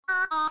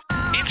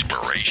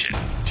Inspiration.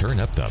 Turn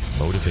up the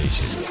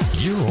motivation.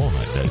 You're on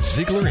the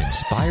Ziglar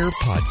Inspire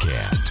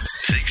Podcast.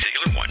 Zig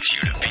Ziglar wants you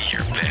to be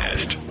your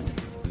best.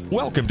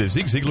 Welcome to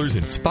Zig Ziglar's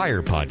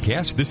Inspire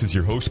Podcast. This is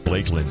your host,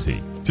 Blake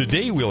Lindsay.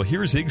 Today, we'll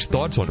hear Zig's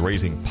thoughts on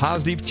raising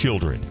positive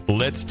children.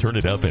 Let's turn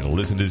it up and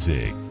listen to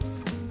Zig.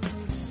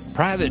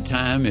 Private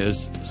time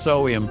is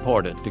so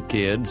important to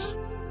kids.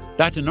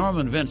 Dr.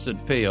 Norman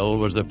Vincent Peale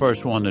was the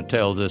first one to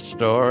tell this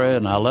story,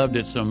 and I loved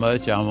it so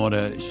much I want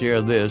to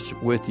share this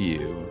with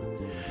you.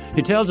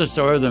 He tells the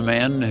story of the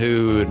man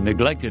who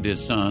neglected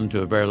his son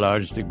to a very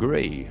large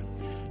degree.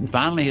 And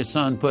finally, his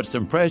son put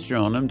some pressure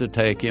on him to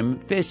take him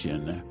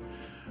fishing.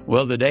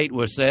 Well, the date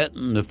was set,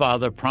 and the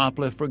father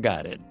promptly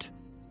forgot it.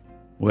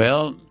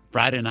 Well,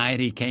 Friday night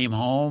he came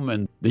home,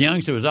 and the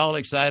youngster was all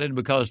excited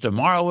because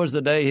tomorrow was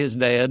the day his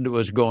dad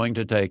was going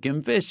to take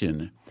him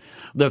fishing.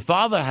 The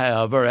father,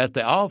 however, at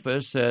the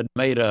office had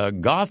made a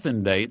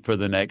golfing date for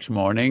the next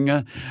morning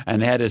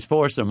and had his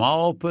foursome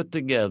all put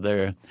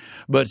together.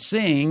 But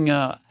seeing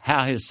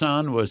how his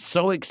son was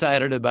so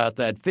excited about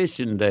that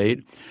fishing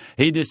date,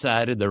 he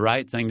decided the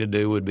right thing to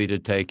do would be to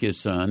take his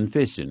son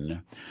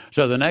fishing.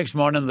 So the next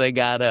morning they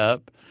got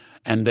up,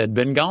 and they'd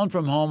been gone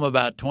from home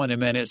about 20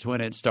 minutes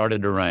when it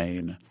started to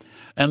rain.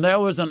 And there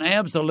was an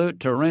absolute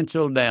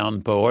torrential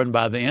downpour, and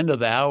by the end of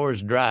the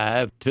hour's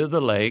drive to the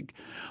lake,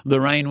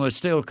 the rain was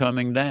still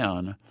coming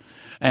down.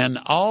 And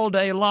all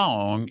day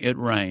long it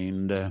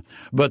rained.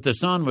 But the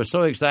son was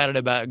so excited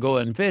about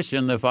going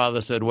fishing, the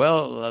father said,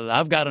 well,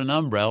 I've got an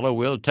umbrella.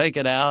 We'll take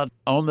it out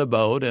on the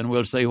boat and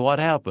we'll see what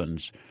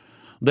happens.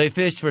 They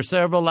fished for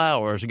several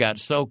hours, got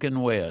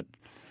soaking wet.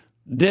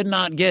 Did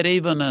not get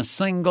even a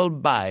single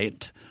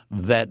bite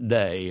that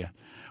day.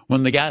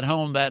 When they got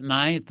home that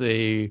night,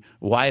 the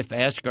wife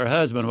asked her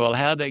husband, well,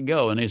 how'd it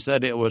go? And he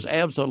said it was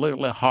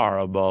absolutely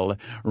horrible.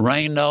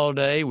 Rained all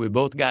day. We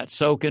both got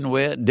soaking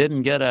wet,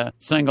 didn't get a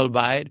single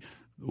bite.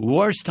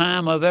 Worst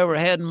time I've ever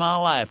had in my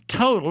life.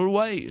 Total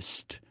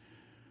waste.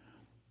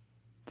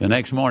 The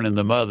next morning,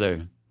 the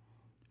mother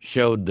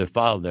showed the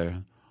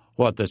father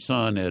what the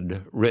son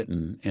had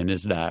written in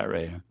his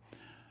diary.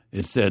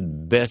 It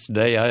said, best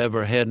day I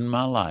ever had in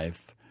my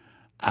life.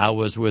 I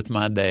was with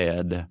my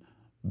dad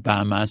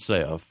by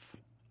myself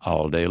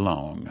all day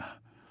long.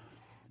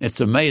 It's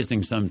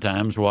amazing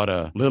sometimes what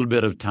a little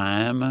bit of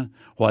time,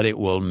 what it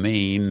will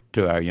mean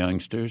to our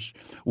youngsters.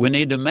 We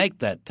need to make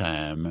that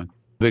time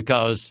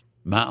because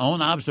my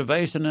own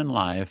observation in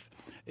life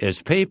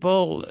is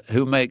people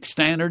who make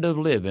standard of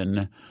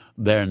living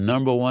their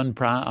number one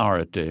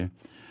priority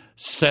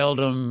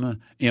seldom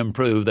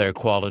improve their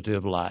quality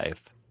of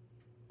life.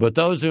 But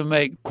those who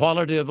make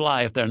quality of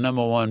life their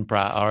number one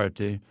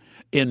priority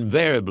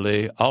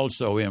invariably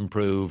also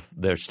improve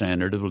their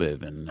standard of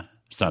living.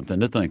 Something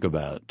to think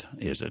about,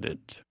 isn't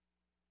it?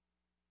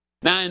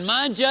 Now, in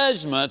my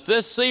judgment,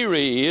 this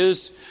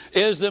series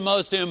is the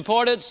most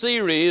important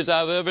series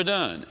I've ever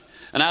done.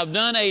 And I've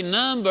done a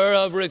number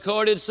of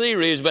recorded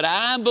series, but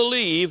I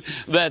believe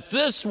that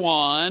this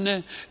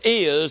one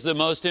is the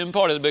most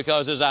important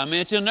because, as I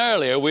mentioned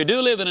earlier, we do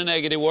live in a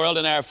negative world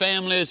and our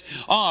families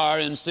are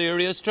in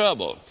serious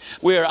trouble.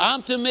 We're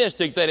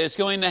optimistic that it's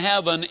going to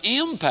have an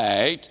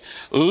impact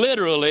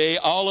literally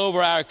all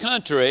over our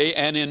country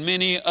and in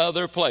many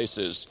other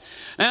places.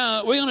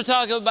 Now, we're going to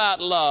talk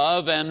about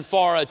love, and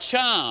for a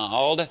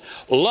child,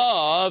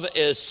 love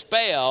is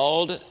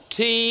spelled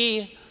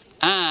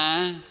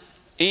T-I-M-E.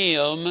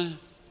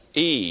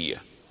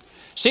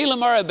 Sheila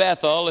Murray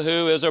Bethel,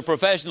 who is a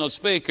professional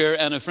speaker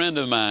and a friend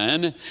of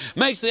mine,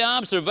 makes the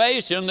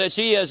observation that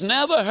she has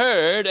never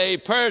heard a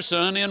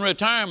person in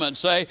retirement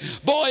say,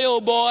 boy,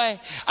 oh boy,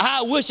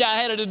 I wish I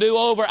had it to do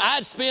over.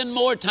 I'd spend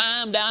more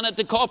time down at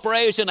the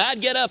corporation. I'd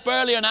get up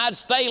earlier and I'd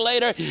stay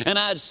later and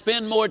I'd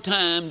spend more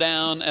time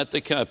down at the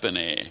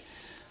company.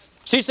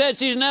 She said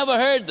she's never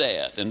heard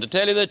that. And to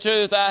tell you the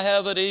truth, I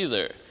haven't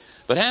either.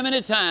 But how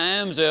many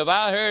times have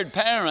I heard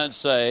parents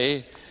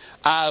say,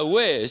 I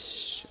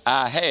wish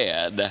I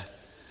had?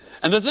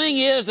 And the thing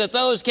is that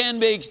those can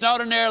be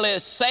extraordinarily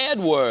sad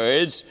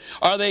words,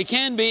 or they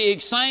can be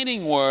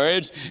exciting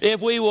words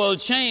if we will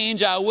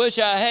change I wish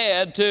I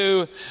had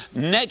to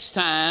next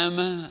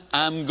time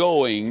I'm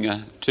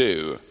going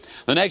to.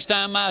 The next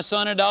time my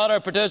son or daughter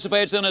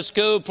participates in a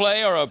school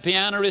play or a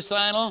piano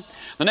recital,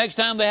 the next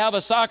time they have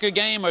a soccer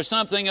game or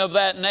something of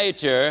that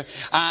nature,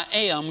 I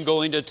am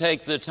going to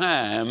take the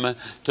time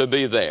to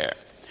be there.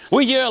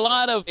 We hear a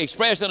lot of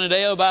expression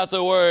today about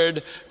the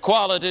word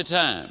quality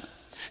time.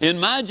 In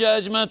my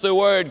judgment, the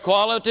word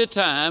quality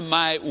time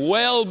might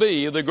well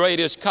be the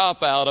greatest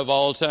cop-out of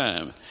all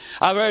time.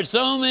 I've heard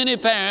so many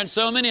parents,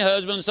 so many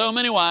husbands, so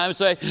many wives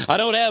say, I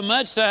don't have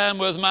much time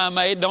with my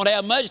mate, don't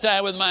have much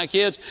time with my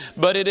kids,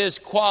 but it is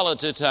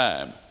quality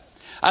time.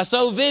 I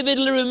so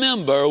vividly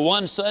remember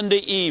one Sunday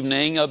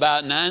evening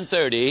about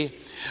 9:30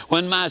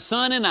 when my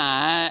son and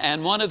I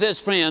and one of his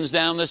friends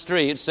down the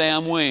street,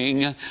 Sam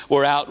Wing,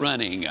 were out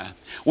running.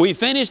 We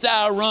finished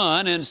our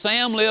run, and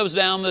Sam lives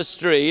down the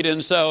street,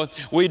 and so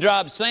we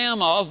dropped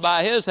Sam off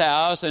by his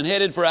house and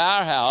headed for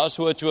our house,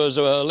 which was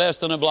less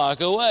than a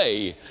block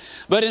away.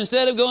 But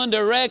instead of going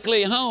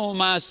directly home,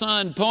 my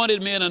son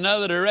pointed me in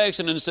another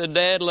direction and said,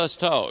 "Dad, let's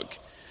talk."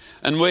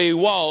 And we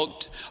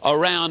walked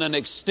around an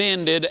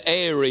extended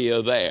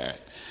area there.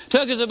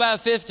 Took us about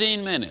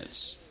 15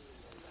 minutes.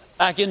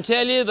 I can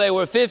tell you they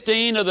were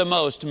 15 of the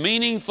most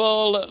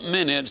meaningful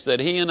minutes that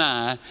he and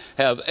I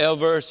have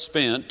ever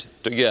spent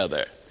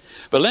together.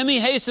 But let me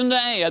hasten to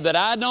add that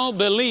I don't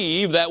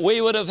believe that we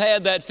would have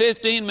had that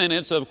 15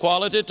 minutes of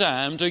quality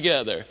time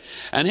together.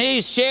 And he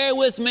shared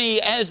with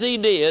me, as he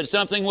did,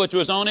 something which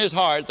was on his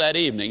heart that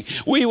evening.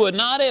 We would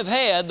not have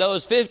had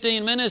those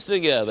 15 minutes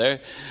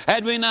together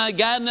had we not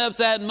gotten up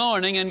that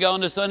morning and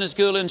gone to Sunday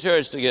school and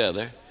church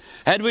together.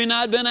 Had we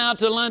not been out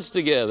to lunch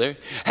together,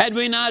 had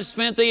we not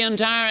spent the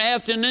entire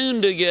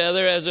afternoon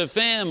together as a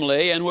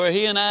family, and where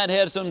he and I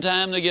had some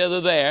time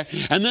together there,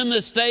 and then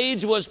the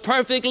stage was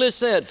perfectly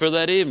set for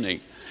that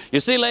evening. You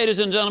see, ladies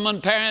and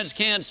gentlemen, parents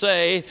can't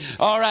say,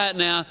 "All right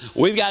now,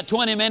 we've got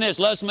 20 minutes,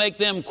 let's make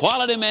them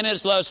quality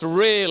minutes, let's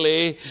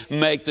really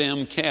make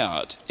them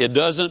count." It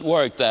doesn't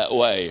work that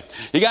way.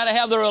 You got to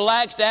have the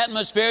relaxed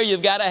atmosphere,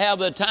 you've got to have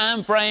the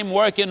time frame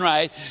working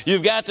right,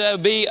 you've got to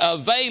be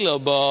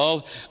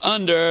available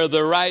under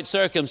the right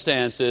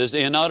circumstances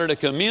in order to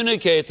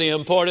communicate the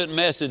important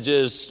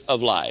messages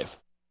of life.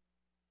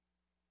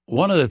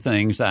 One of the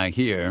things I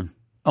hear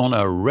on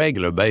a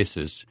regular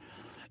basis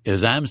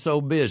is I'm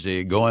so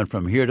busy going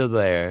from here to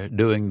there,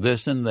 doing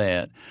this and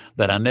that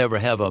I never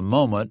have a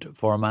moment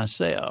for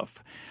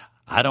myself.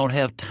 I don't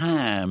have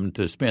time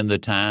to spend the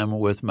time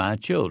with my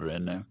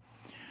children.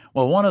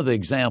 Well, one of the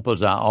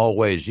examples I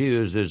always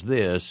use is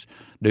this.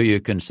 Do you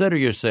consider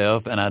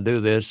yourself, and I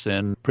do this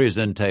in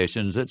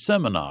presentations at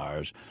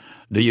seminars,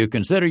 do you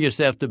consider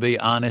yourself to be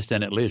honest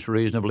and at least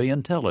reasonably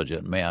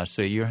intelligent? May I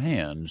see your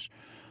hands?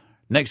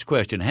 Next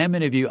question. How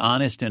many of you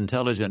honest,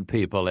 intelligent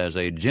people, as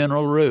a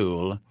general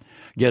rule,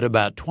 get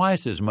about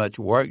twice as much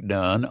work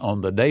done on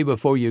the day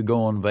before you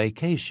go on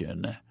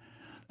vacation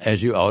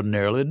as you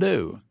ordinarily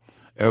do?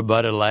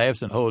 Everybody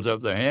laughs and holds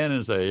up their hand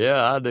and says,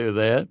 "Yeah, I do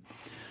that."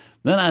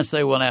 Then I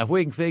say, well, now, if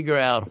we can figure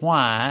out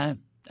why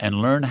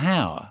and learn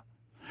how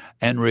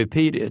and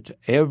repeat it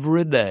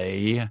every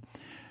day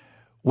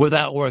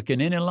without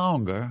working any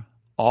longer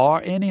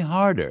or any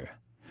harder,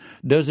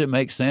 does it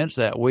make sense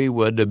that we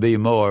would be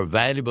more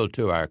valuable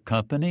to our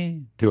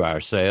company, to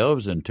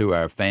ourselves, and to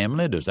our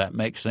family? Does that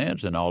make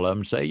sense? And all of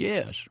them say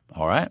yes.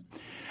 All right.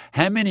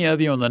 How many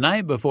of you on the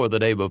night before the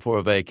day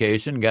before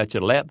vacation got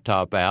your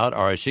laptop out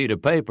or a sheet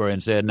of paper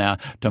and said, "Now,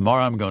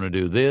 tomorrow I'm going to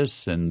do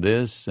this and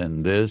this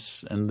and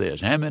this and this"?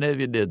 How many of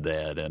you did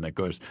that? And, of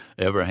course,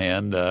 every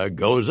hand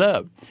goes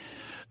up.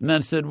 And I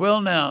said,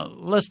 well, now,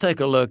 let's take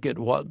a look at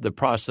what the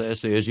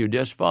process is you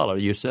just follow.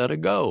 You set a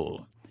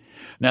goal.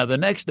 Now, the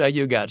next day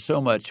you got so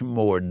much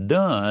more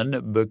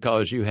done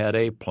because you had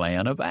a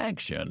plan of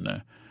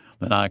action.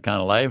 And I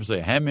kind of laugh and say,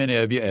 how many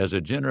of you, as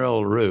a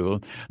general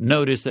rule,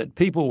 notice that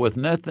people with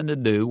nothing to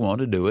do want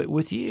to do it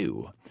with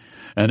you?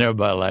 And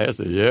everybody laughs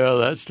and says, yeah,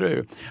 that's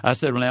true. I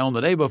said, well, now, on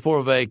the day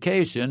before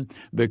vacation,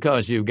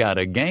 because you've got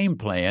a game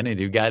plan and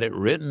you've got it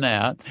written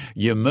out,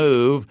 you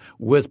move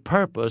with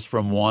purpose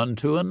from one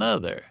to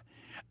another.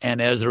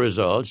 And as a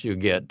result, you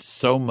get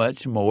so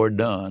much more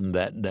done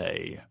that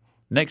day.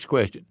 Next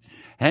question.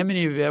 How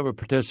many of you ever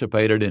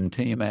participated in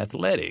team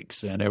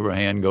athletics? And every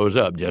hand goes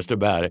up, just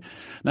about it.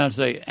 Now,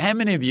 say, how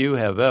many of you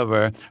have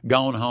ever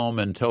gone home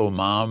and told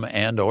mom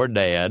and or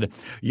dad,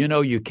 you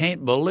know, you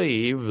can't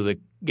believe the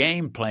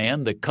game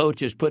plan the coach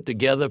has put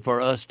together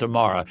for us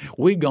tomorrow.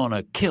 We're going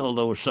to kill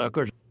those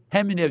suckers.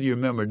 How many of you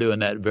remember doing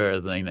that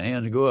very thing? The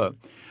hands go up.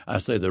 I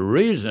say the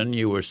reason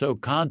you were so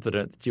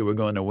confident that you were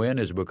going to win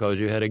is because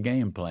you had a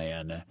game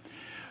plan.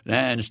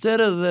 Now,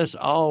 instead of this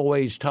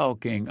always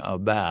talking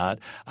about,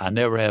 I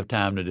never have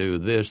time to do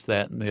this,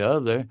 that, and the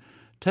other,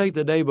 take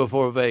the day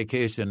before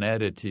vacation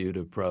attitude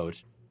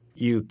approach.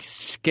 You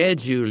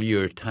schedule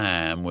your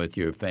time with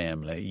your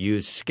family.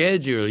 You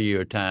schedule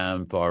your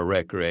time for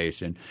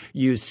recreation.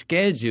 You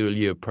schedule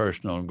your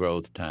personal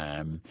growth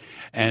time.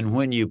 And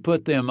when you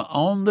put them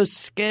on the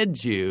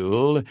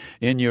schedule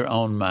in your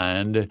own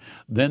mind,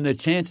 then the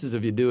chances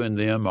of you doing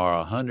them are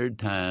 100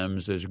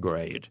 times as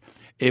great.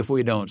 If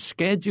we don't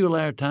schedule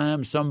our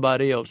time,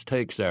 somebody else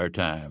takes our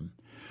time.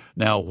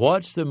 Now,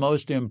 what's the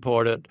most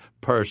important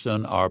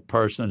person or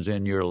persons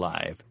in your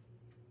life?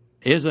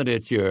 Isn't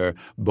it your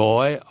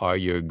boy or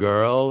your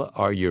girl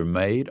or your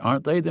mate?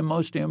 Aren't they the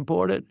most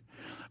important?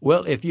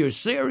 Well, if you're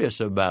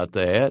serious about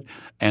that,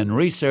 and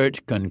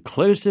research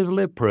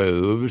conclusively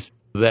proves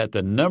that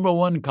the number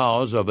one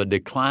cause of a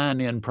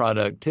decline in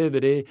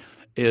productivity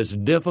is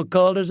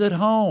difficulties at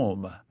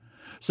home.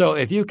 So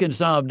if you can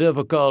solve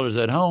difficulties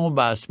at home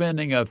by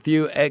spending a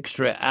few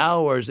extra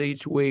hours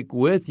each week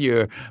with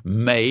your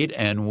mate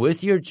and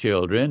with your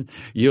children,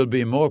 you'll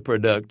be more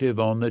productive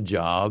on the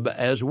job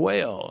as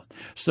well.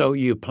 So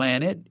you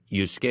plan it,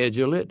 you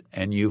schedule it,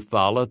 and you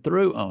follow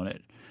through on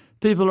it.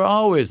 People are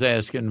always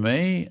asking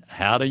me,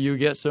 how do you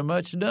get so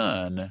much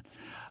done?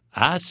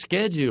 I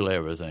schedule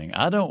everything.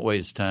 I don't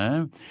waste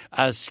time.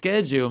 I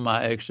schedule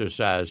my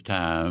exercise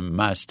time,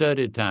 my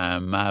study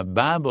time, my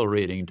Bible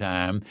reading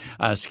time.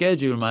 I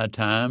schedule my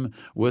time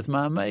with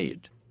my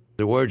mate.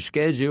 The word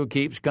schedule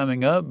keeps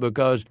coming up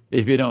because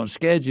if you don't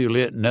schedule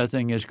it,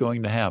 nothing is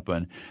going to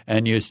happen.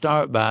 And you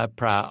start by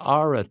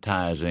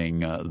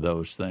prioritizing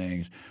those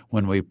things.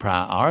 When we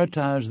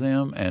prioritize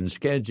them and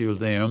schedule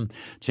them,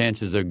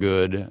 chances are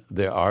good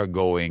they are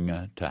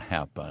going to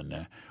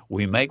happen.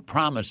 We make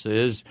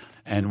promises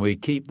and we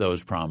keep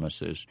those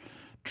promises.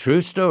 True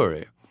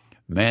story.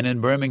 Man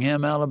in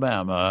Birmingham,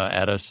 Alabama,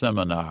 at a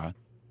seminar.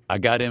 I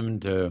got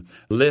him to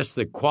list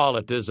the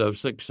qualities of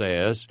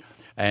success,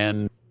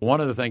 and one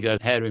of the things I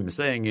had him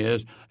saying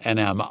is, and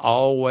I'm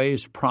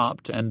always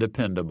prompt and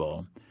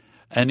dependable.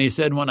 And he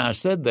said when I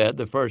said that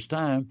the first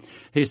time,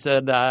 he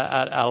said,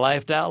 I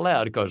laughed out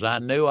loud because I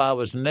knew I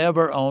was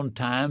never on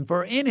time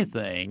for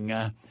anything.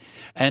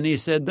 And he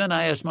said, then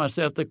I asked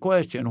myself the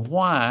question,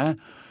 why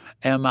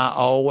am I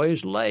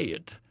always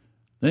late?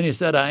 Then he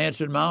said, I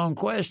answered my own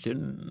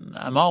question.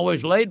 I'm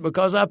always late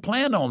because I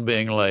plan on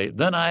being late.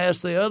 Then I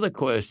asked the other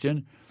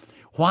question,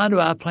 why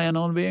do I plan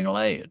on being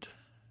late?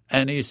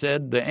 And he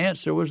said the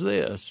answer was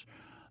this: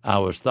 I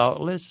was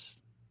thoughtless,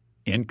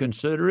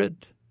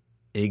 inconsiderate,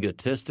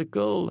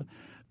 egotistical,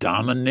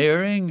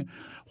 domineering.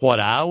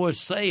 What I was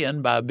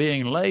saying by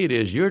being late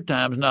is your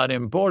time's not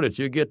important.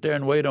 You get there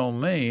and wait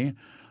on me.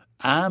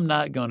 I'm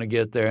not going to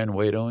get there and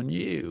wait on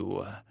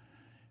you.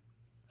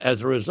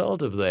 As a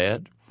result of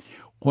that,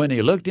 when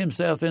he looked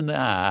himself in the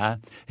eye,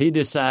 he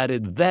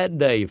decided that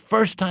day,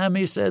 first time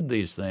he said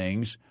these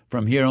things,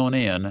 from here on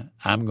in,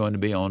 I'm going to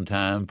be on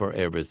time for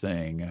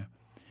everything.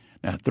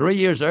 Now, 3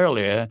 years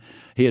earlier,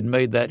 he had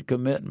made that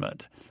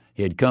commitment.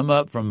 He had come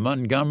up from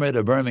Montgomery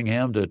to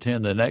Birmingham to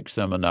attend the next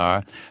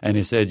seminar, and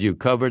he said, you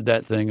covered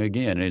that thing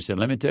again. And he said,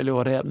 let me tell you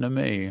what happened to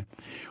me.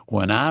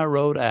 When I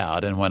wrote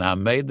out and when I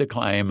made the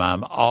claim,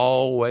 I'm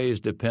always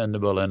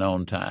dependable and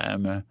on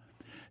time,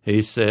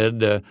 he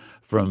said,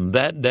 from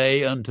that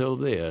day until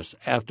this,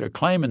 after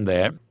claiming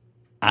that,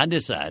 I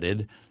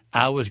decided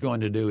I was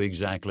going to do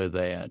exactly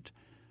that.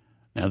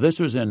 Now, this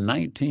was in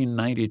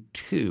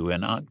 1992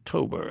 in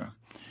October.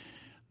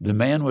 The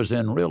man was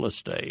in real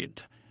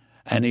estate,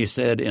 and he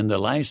said, in the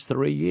last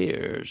 3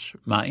 years,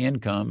 my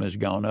income has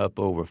gone up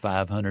over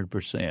 500%,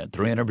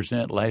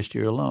 300% last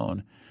year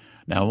alone.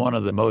 Now, one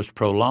of the most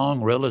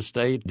prolonged real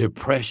estate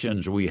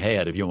depressions we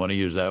had, if you want to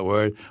use that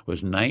word,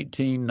 was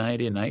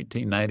 1990,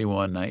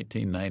 1991,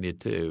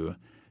 1992.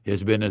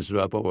 His business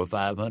was up over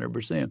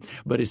 500%.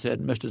 But he said,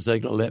 Mr.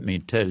 Ziglar, let me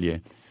tell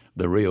you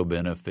the real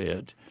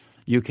benefit.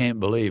 You can't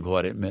believe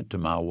what it meant to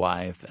my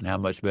wife and how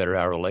much better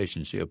our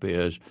relationship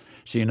is.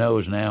 She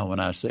knows now when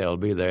I say I'll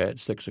be there at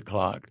 6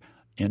 o'clock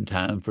in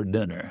time for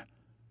dinner,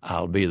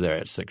 I'll be there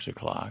at 6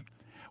 o'clock.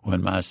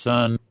 When my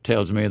son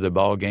tells me the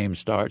ball game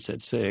starts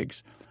at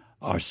 6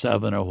 or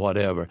 7 or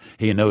whatever,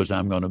 he knows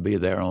I'm going to be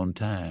there on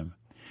time.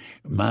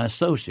 My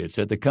associates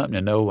at the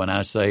company know when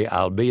I say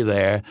I'll be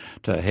there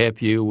to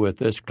help you with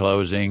this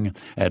closing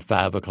at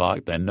 5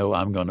 o'clock, they know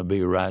I'm going to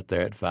be right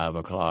there at 5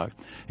 o'clock.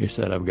 He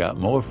said, I've got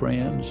more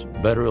friends,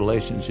 better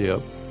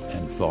relationship,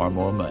 and far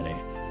more money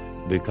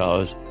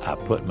because I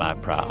put my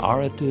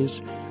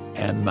priorities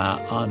and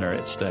my honor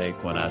at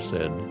stake when I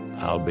said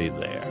I'll be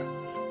there.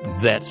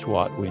 That's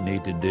what we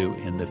need to do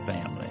in the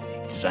family.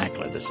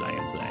 Exactly the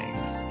same thing.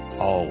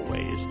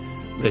 Always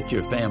let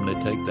your family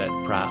take that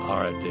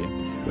priority,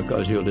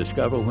 because you'll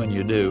discover when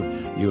you do,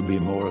 you'll be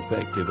more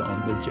effective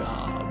on the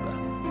job.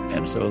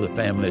 And so the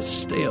family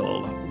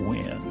still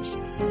wins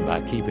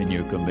by keeping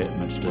your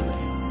commitments to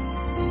them.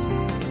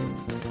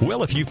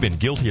 Well, if you've been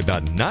guilty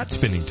about not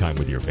spending time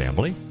with your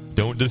family,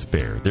 don't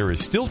despair. There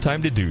is still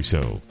time to do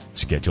so.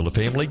 Schedule a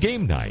family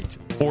game night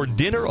or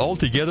dinner all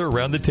together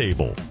around the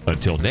table.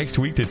 Until next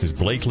week, this is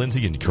Blake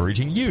Lindsay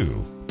encouraging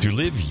you to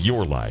live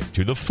your life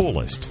to the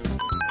fullest.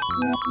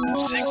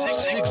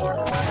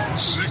 Ziglar.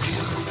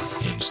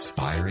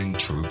 Inspiring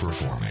true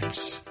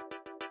performance.